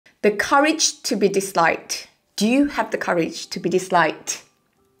The courage to be disliked. Do you have the courage to be disliked?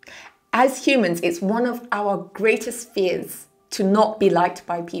 As humans, it's one of our greatest fears to not be liked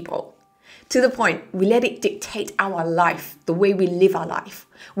by people. To the point, we let it dictate our life, the way we live our life,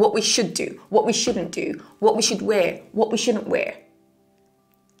 what we should do, what we shouldn't do, what we should wear, what we shouldn't wear.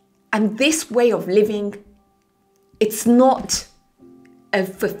 And this way of living, it's not a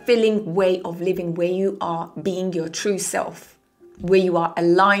fulfilling way of living where you are being your true self, where you are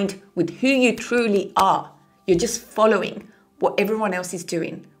aligned with who you truly are. You're just following what everyone else is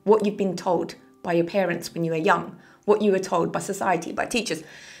doing, what you've been told by your parents when you were young, what you were told by society, by teachers.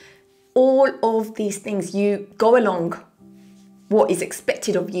 All of these things, you go along what is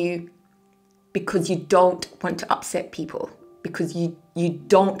expected of you because you don't want to upset people, because you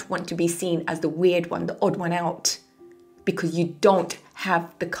don't want to be seen as the weird one, the odd one out, because you don't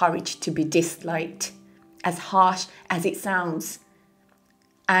have the courage to be disliked, as harsh as it sounds.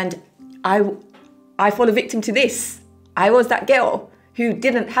 And I fall a victim to this. I was that girl who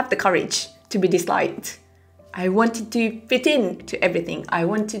didn't have the courage to be disliked. I wanted to fit in to everything. I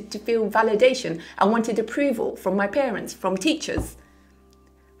wanted to feel validation. I wanted approval from my parents, from teachers,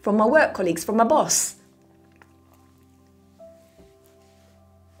 from my work colleagues, from my boss.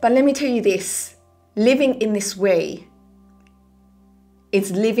 But let me tell you this, living in this way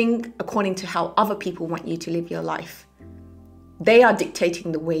is living according to how other people want you to live your life. They are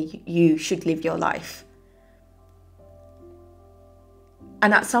dictating the way you should live your life.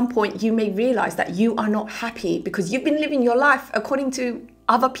 And at some point, you may realize that you are not happy because you've been living your life according to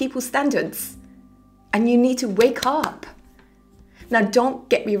other people's standards. And you need to wake up. Now, don't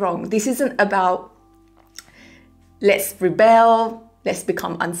get me wrong. This isn't about let's rebel, let's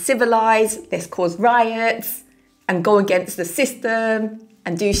become uncivilized, let's cause riots and go against the system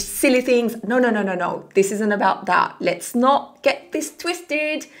and do silly things. No. This isn't about that. Let's not get this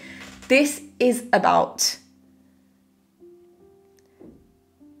twisted. This is about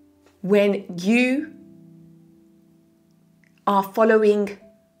when you are following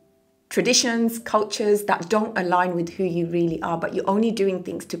traditions, cultures that don't align with who you really are, but you're only doing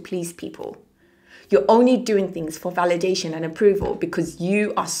things to please people. You're only doing things for validation and approval because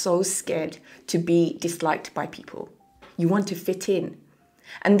you are so scared to be disliked by people. You want to fit in.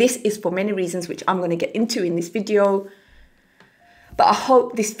 And this is for many reasons, which I'm going to get into in this video. But I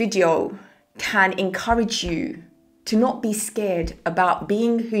hope this video can encourage you to not be scared about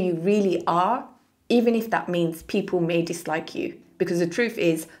being who you really are, even if that means people may dislike you. Because the truth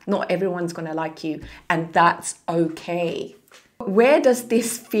is, not everyone's going to like you, and that's okay. Where does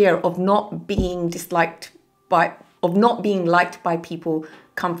this fear of not being disliked of not being liked by people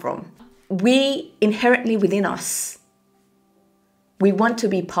come from? We inherently within us, we want to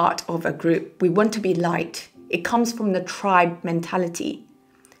be part of a group. We want to be liked. It comes from the tribe mentality,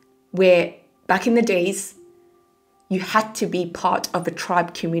 where back in the days, you had to be part of a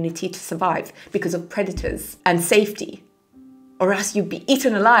tribe community to survive because of predators and safety, or else you'd be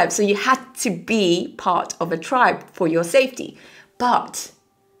eaten alive. So you had to be part of a tribe for your safety. But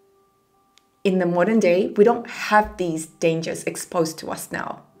in the modern day, we don't have these dangers exposed to us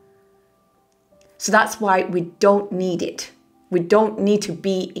now. So that's why we don't need it. We don't need to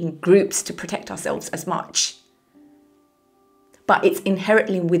be in groups to protect ourselves as much. But it's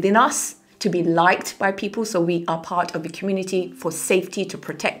inherently within us to be liked by people, so we are part of a community for safety, to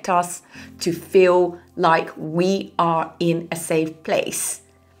protect us, to feel like we are in a safe place.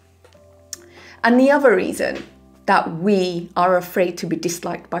 And the other reason that we are afraid to be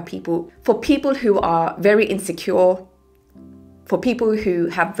disliked by people, for people who are very insecure, for people who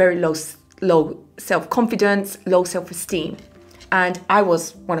have very low self-confidence, low self-esteem. And I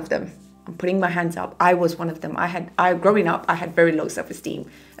was one of them. I'm putting my hands up. I was one of them. Growing up, I had very low self-esteem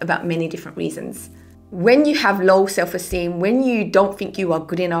about many different reasons. When you have low self-esteem, when you don't think you are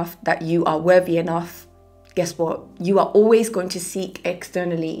good enough, that you are worthy enough, guess what? You are always going to seek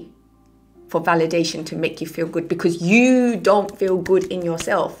externally for validation to make you feel good because you don't feel good in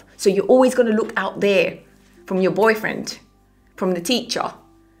yourself. So you're always going to look out there from your boyfriend, from the teacher,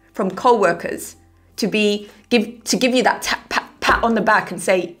 from co-workers to give you that pat on the back and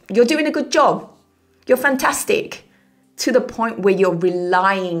say, you're doing a good job, you're fantastic, to the point where you're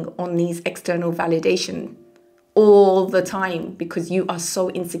relying on these external validation all the time because you are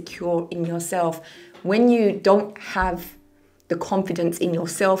so insecure in yourself. When you don't have the confidence in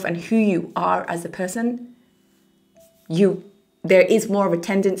yourself and who you are as a person, there is more of a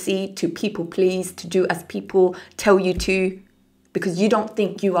tendency to people please, to do as people tell you to, because you don't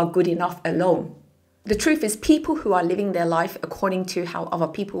think you are good enough alone. The truth is, people who are living their life according to how other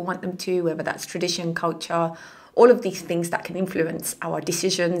people want them to, whether that's tradition, culture, all of these things that can influence our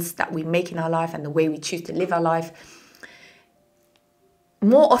decisions that we make in our life and the way we choose to live our life,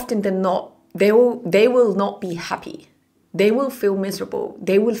 more often than not, they will not be happy. They will feel miserable.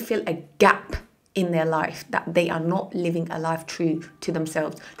 They will feel a gap in their life, that they are not living a life true to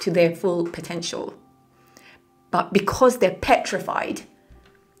themselves, to their full potential. But because they're petrified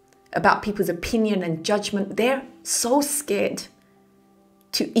about people's opinion and judgment, they're so scared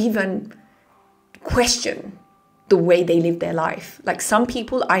to even question the way they live their life. Like, some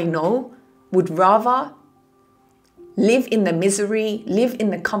people I know would rather live in the misery, live in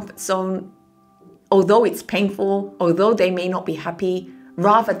the comfort zone, although it's painful, although they may not be happy,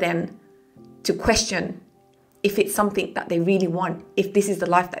 rather than to question if it's something that they really want, if this is the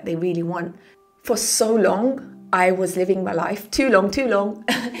life that they really want. For so long, I was living my life, too long,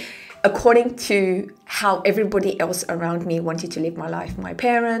 according to how everybody else around me wanted to live my life. My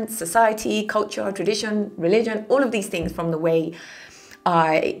parents, society, culture, tradition, religion, all of these things, from the way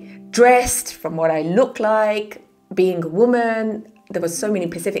I dressed, from what I looked like, being a woman. There was so many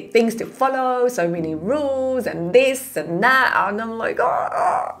specific things to follow, so many rules and this and that. And I'm like,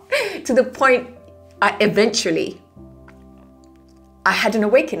 to the point I had an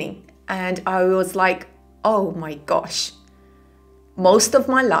awakening, and I was like, oh my gosh, most of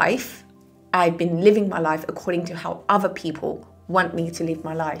my life, I've been living my life according to how other people want me to live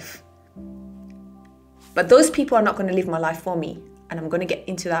my life. But those people are not going to live my life for me. And I'm going to get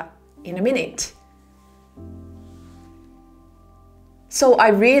into that in a minute. So I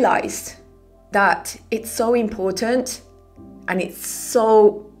realized that it's so important, and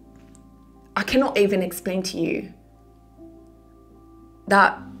I cannot even explain to you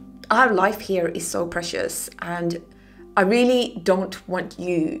that our life here is so precious, and I really don't want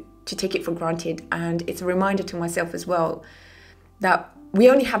you to take it for granted. And it's a reminder to myself as well that we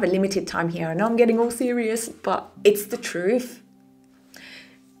only have a limited time here. I know I'm getting all serious, but it's the truth.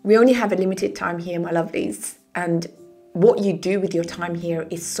 We only have a limited time here, my lovelies, and what you do with your time here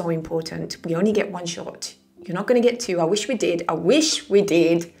is so important. We only get one shot. You're not going to get two. I wish we did. I wish we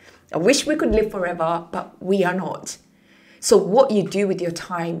did. I wish we could live forever, but we are not. So what you do with your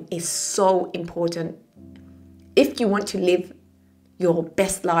time is so important. If you want to live your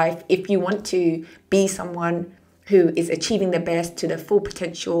best life, if you want to be someone who is achieving their best to their full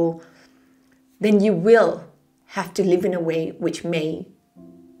potential, then you will have to live in a way which may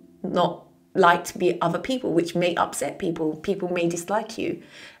not like to be other people, which may upset people. People may dislike you.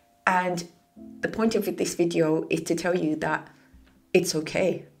 And the point of this video is to tell you that it's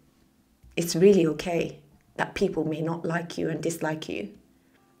okay. It's really okay that people may not like you and dislike you.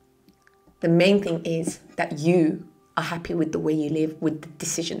 The main thing is that you are happy with the way you live, with the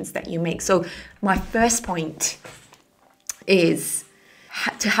decisions that you make. So my first point is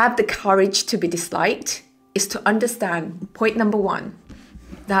to have the courage to be disliked, is to understand, point number one,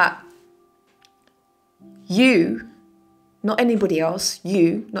 that you, not anybody else,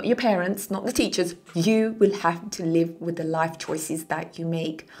 you, not your parents, not the teachers, you will have to live with the life choices that you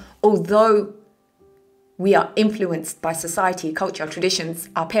make. Although we are influenced by society, culture, traditions,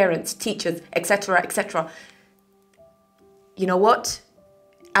 our parents, teachers, etc., etc. You know what?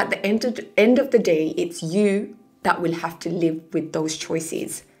 At the end of the day, it's you that will have to live with those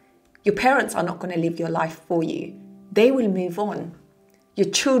choices. Your parents are not going to live your life for you. They will move on. Your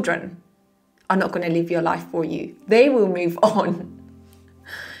children are not going to live your life for you. They will move on.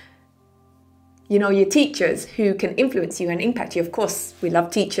 You know, your teachers who can influence you and impact you. Of course, we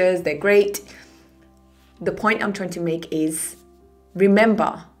love teachers. They're great. The point I'm trying to make is,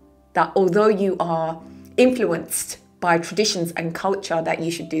 remember that although you are influenced by traditions and culture, that you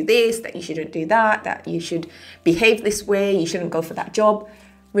should do this, that you shouldn't do that, that you should behave this way, you shouldn't go for that job,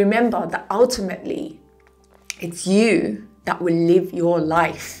 remember that ultimately it's you that will live your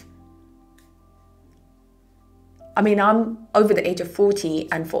life. I mean, I'm over the age of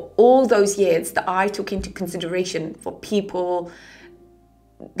 40, and for all those years that I took into consideration for people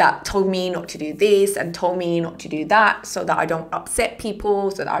that told me not to do this and told me not to do that, so that I don't upset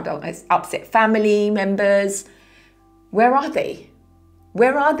people, so that I don't upset family members, where are they?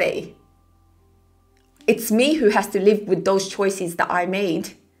 Where are they? It's me who has to live with those choices that I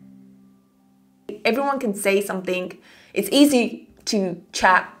made. Everyone can say something. It's easy to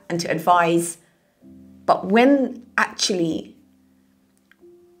chat and to advise. But when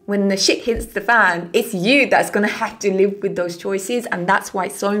the shit hits the fan, it's you that's going to have to live with those choices. And that's why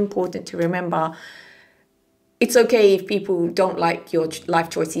it's so important to remember, it's okay if people don't like your life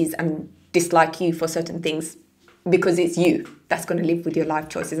choices and dislike you for certain things, because it's you that's going to live with your life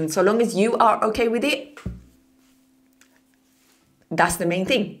choices. And so long as you are okay with it, that's the main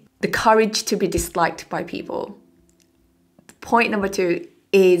thing. The courage to be disliked by people. point number 2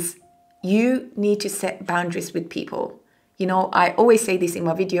 is you need to set boundaries with people. You know, I always say this in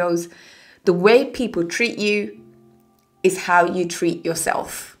my videos. The way people treat you is how you treat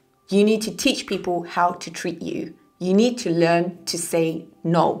yourself. You need to teach people how to treat you. You need to learn to say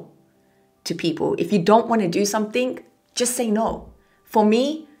no to people. If you don't want to do something, just say no. For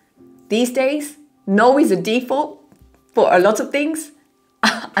me, these days, no is a default for a lot of things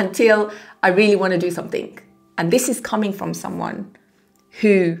until I really want to do something. And this is coming from someone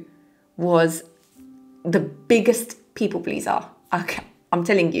who was the biggest people pleaser. I'm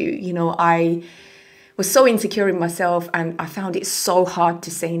telling you, you know, I was so insecure in myself and I found it so hard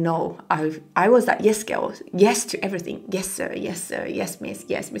to say no. I was that yes girl, yes to everything. Yes, sir, yes, sir, yes, miss,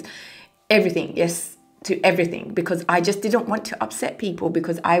 everything, yes to everything, because I just didn't want to upset people,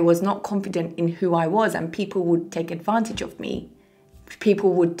 because I was not confident in who I was and people would take advantage of me.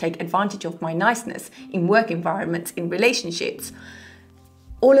 People would take advantage of my niceness in work environments, in relationships.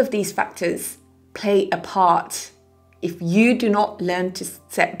 All of these factors play a part. If you do not learn to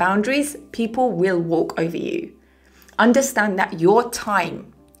set boundaries, people will walk over you. Understand that your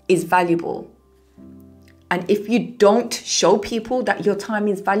time is valuable. And if you don't show people that your time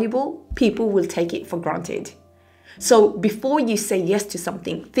is valuable, people will take it for granted. So before you say yes to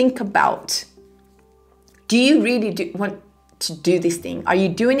something, think about, do you really want to do this thing? Are you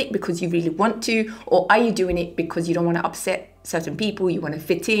doing it because you really want to? Or are you doing it because you don't want to upset certain people, you want to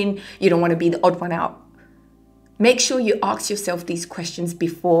fit in, you don't want to be the odd one out? Make sure you ask yourself these questions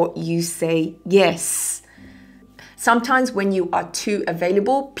before you say yes. Sometimes when you are too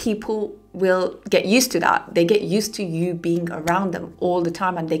available, people will get used to that. They get used to you being around them all the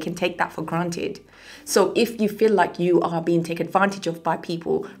time and they can take that for granted. So if you feel like you are being taken advantage of by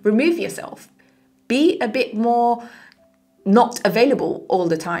people, remove yourself. Be a bit more not available all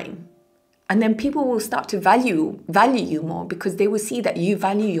the time. And then people will start to value you more, because they will see that you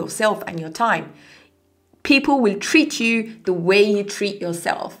value yourself and your time. People will treat you the way you treat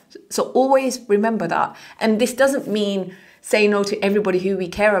yourself. So always remember that. And this doesn't mean say no to everybody who we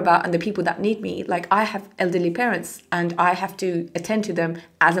care about and the people that need me. Like, I have elderly parents and I have to attend to them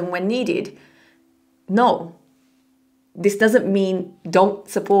as and when needed. No, this doesn't mean don't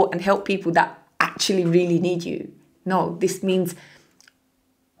support and help people that actually really need you. No, this means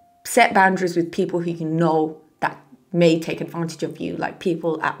set boundaries with people who you know that may take advantage of you, like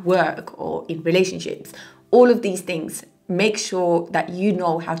people at work or in relationships. All of these things, make sure that you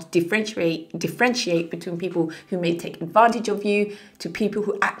know how to differentiate between people who may take advantage of you to people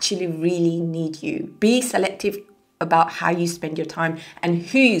who actually really need you. Be selective about how you spend your time and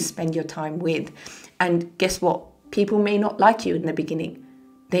who you spend your time with. And guess what? People may not like you in the beginning.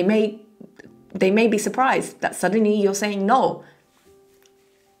 They may be surprised that suddenly you're saying no.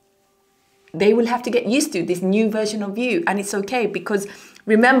 They will have to get used to this new version of you, and it's okay, because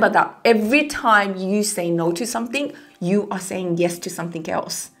remember that every time you say no to something, you are saying yes to something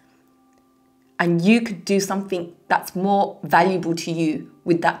else. And you could do something that's more valuable to you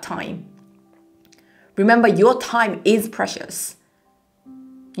with that time. Remember, your time is precious.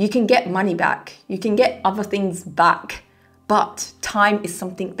 You can get money back. You can get other things back. But time is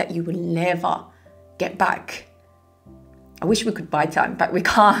something that you will never get back. I wish we could buy time, but we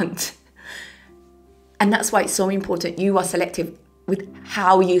can't. And that's why it's so important you are selective with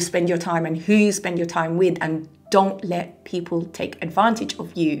how you spend your time and who you spend your time with, and don't let people take advantage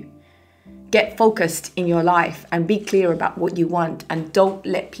of you. Get focused in your life and be clear about what you want, and don't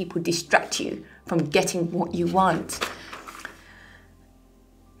let people distract you from getting what you want.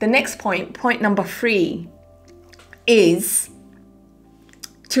 The next point number 3, is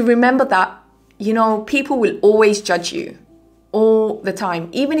to remember that, you know, people will always judge you all the time.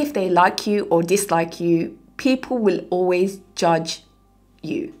 Even if they like you or dislike you, people will always judge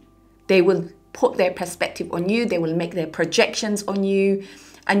you. They will put their perspective on you. They will make their projections on you.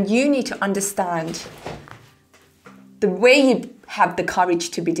 And you need to understand the way you have the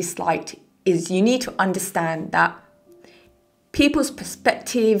courage to be disliked is you need to understand that people's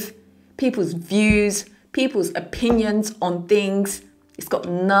perspective, people's views, people's opinions on things, it's got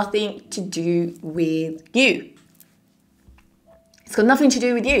nothing to do with you. It's got nothing to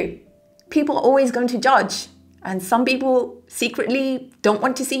do with you. People are always going to judge, and some people secretly don't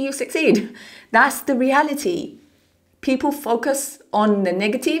want to see you succeed. That's the reality. People focus on the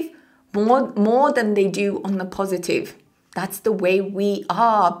negative more than they do on the positive. That's the way we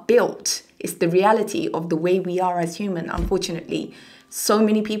are built. It's the reality of the way we are as human, unfortunately. So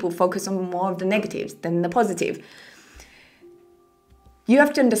many people focus on more of the negatives than the positive. You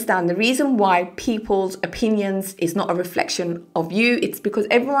have to understand the reason why people's opinions is not a reflection of you. It's because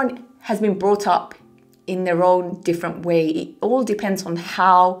everyone has been brought up in their own different way. It all depends on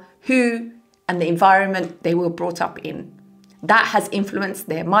how, who, and the environment they were brought up in. That has influenced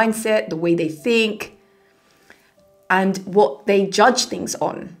their mindset, the way they think, and what they judge things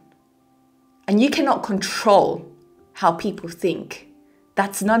on. And you cannot control how people think.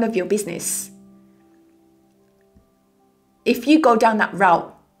 That's none of your business. If you go down that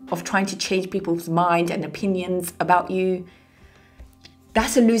route of trying to change people's mind and opinions about you,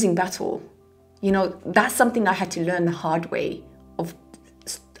 that's a losing battle. You know, that's something I had to learn the hard way.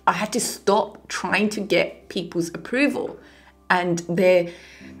 I had to stop trying to get people's approval and their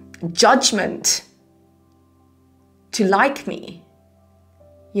judgment to like me.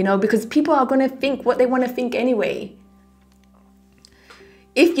 You know, because people are going to think what they want to think anyway.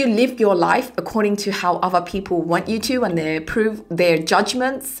 If you live your life according to how other people want you to and their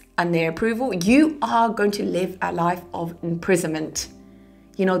judgments and their approval, you are going to live a life of imprisonment.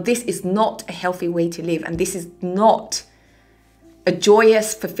 You know, this is not a healthy way to live, and this is not a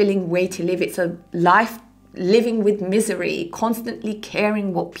joyous, fulfilling way to live. It's a life living with misery, constantly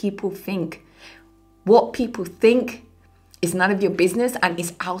caring what people think. What people think is none of your business and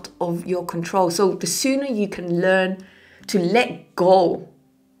is out of your control. So the sooner you can learn to let go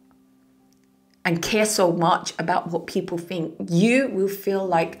and care so much about what people think, you will feel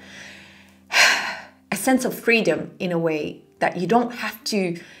like a sense of freedom in a way that you don't have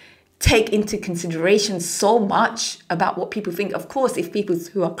to take into consideration so much about what people think. Of course, if people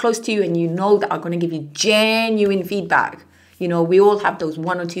who are close to you and you know that are going to give you genuine feedback, you know, we all have those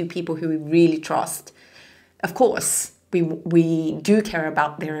one or two people who we really trust. Of course, we do care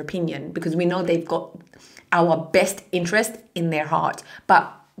about their opinion because we know they've got our best interest in their heart.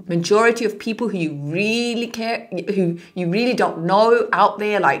 But majority of people who you really care, who you really don't know out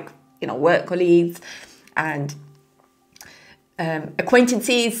there, like, you know, work colleagues and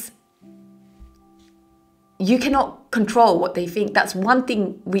acquaintances, you cannot control what they think. That's one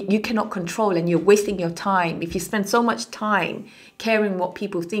thing you cannot control, and you're wasting your time. If you spend so much time caring what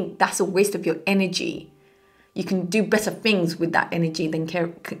people think, that's a waste of your energy. You can do better things with that energy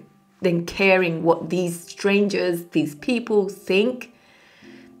than caring what these strangers, these people think.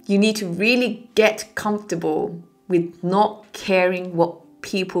 You need to really get comfortable with not caring what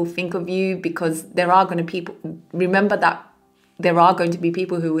people think of you, because there are going to remember that there are going to be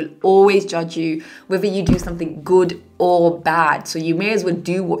people who will always judge you, whether you do something good or bad. So you may as well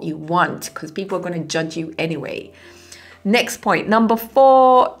do what you want, because people are going to judge you anyway. Next point, number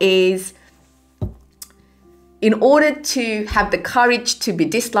 4 is, in order to have the courage to be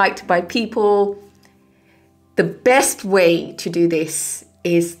disliked by people, the best way to do this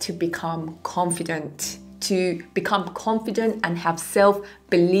is to become confident. To become confident and have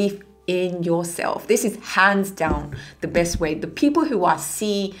self-belief in yourself. This is hands down the best way. The people who I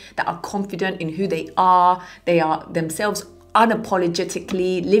see that are confident in who they are themselves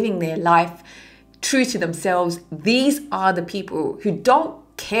unapologetically living their life true to themselves. These are the people who don't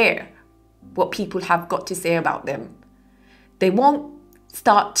care what people have got to say about them. They won't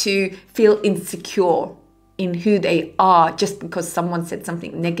start to feel insecure in who they are just because someone said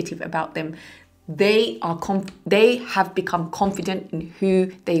something negative about them. They have become confident in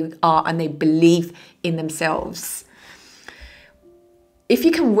who they are, and they believe in themselves. If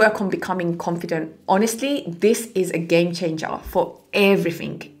you can work on becoming confident, honestly, this is a game changer for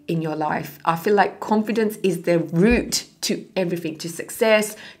everything in your life. I feel like confidence is the root to everything, to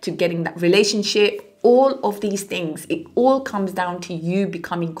success, to getting that relationship, all of these things. It all comes down to you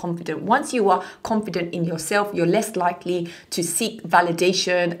becoming confident. Once you are confident in yourself, you're less likely to seek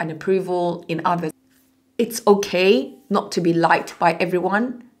validation and approval in others. It's okay not to be liked by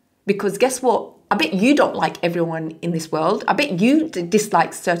everyone, because guess what? I bet you don't like everyone in this world. I bet you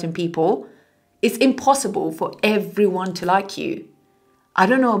dislike certain people. It's impossible for everyone to like you. I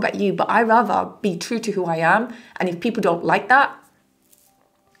don't know about you, but I'd rather be true to who I am. And if people don't like that,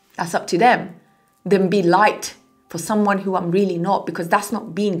 that's up to them. Than be liked for someone who I'm really not, because that's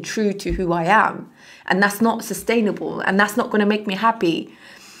not being true to who I am. And that's not sustainable. And that's not going to make me happy.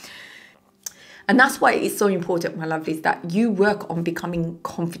 And that's why it's so important, my lovelies, that you work on becoming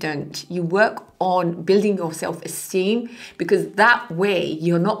confident. You work on building your self-esteem, because that way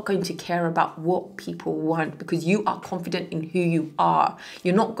you're not going to care about what people want, because you are confident in who you are.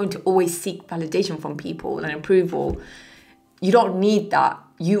 You're not going to always seek validation from people and approval. You don't need that.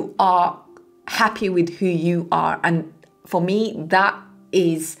 You are happy with who you are. And for me, that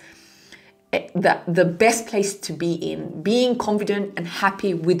is the best place to be in, being confident and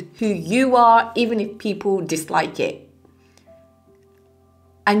happy with who you are, even if people dislike it.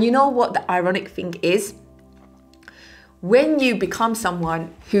 And you know what the ironic thing is? When you become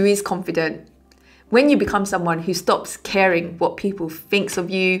someone who is confident, When you become someone who stops caring what people thinks of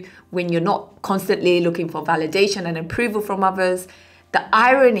you, when you're not constantly looking for validation and approval from others, the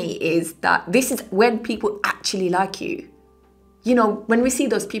irony is that this is when people actually like you. You know, when we see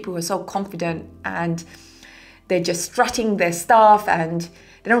those people who are so confident and they're just strutting their stuff and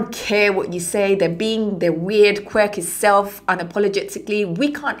they don't care what you say, they're being their weird, quirky self unapologetically,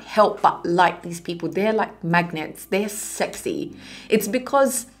 we can't help but like these people. They're like magnets, they're sexy. It's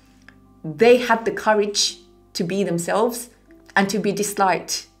because they have the courage to be themselves and to be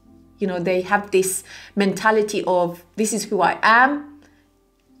disliked. You know, they have this mentality of, this is who I am,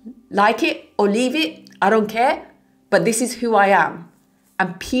 like it or leave it, I don't care, but this is who I am.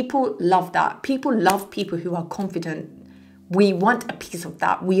 And people love that. People love people who are confident. We want a piece of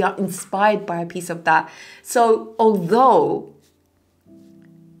that. We are inspired by a piece of that. So although,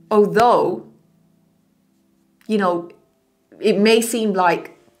 you know, it may seem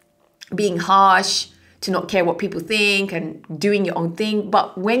like being harsh, to not care what people think and doing your own thing.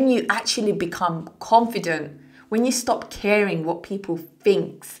 But when you actually become confident, when you stop caring what people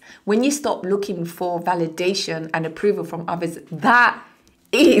think, when you stop looking for validation and approval from others, that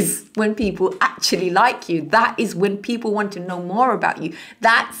is when people actually like you. That is when people want to know more about you.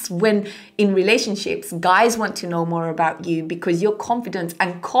 That's when in relationships, guys want to know more about you because you're confident,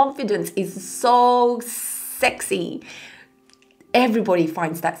 and confidence is so sexy. Everybody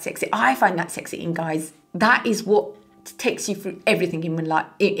finds that sexy. I find that sexy in guys. That is what takes you through everything in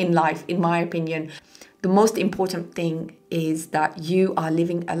life, in my opinion. The most important thing is that you are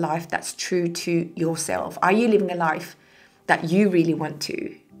living a life that's true to yourself. Are you living a life that you really want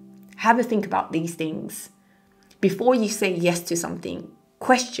to? Have a think about these things. Before you say yes to something,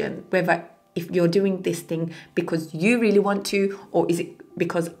 question whether if you're doing this thing because you really want to, or is it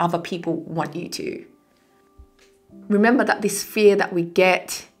because other people want you to? Remember that this fear that we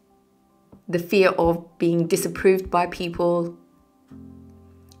get, the fear of being disapproved by people,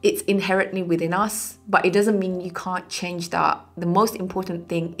 it's inherently within us, but it doesn't mean you can't change that. The most important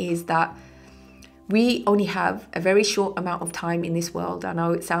thing is that we only have a very short amount of time in this world. I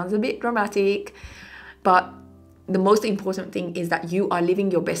know it sounds a bit dramatic, but the most important thing is that you are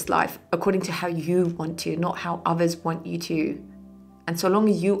living your best life according to how you want to, not how others want you to. And so long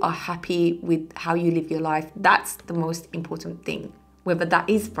as you are happy with how you live your life, that's the most important thing. Whether that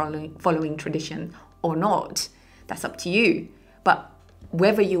is following tradition or not, that's up to you. But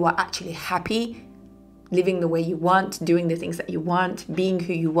whether you are actually happy, living the way you want, doing the things that you want, being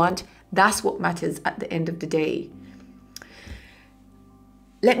who you want, that's what matters at the end of the day.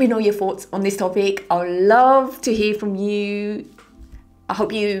 Let me know your thoughts on this topic. I would love to hear from you. I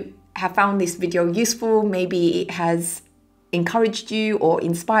hope you have found this video useful. Maybe it has encouraged you or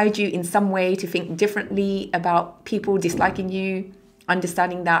inspired you in some way to think differently about people disliking you,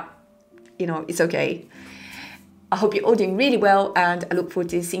 understanding that, you know, it's okay. I hope you're all doing really well, and I look forward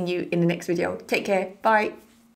to seeing you in the next video. Take care. Bye.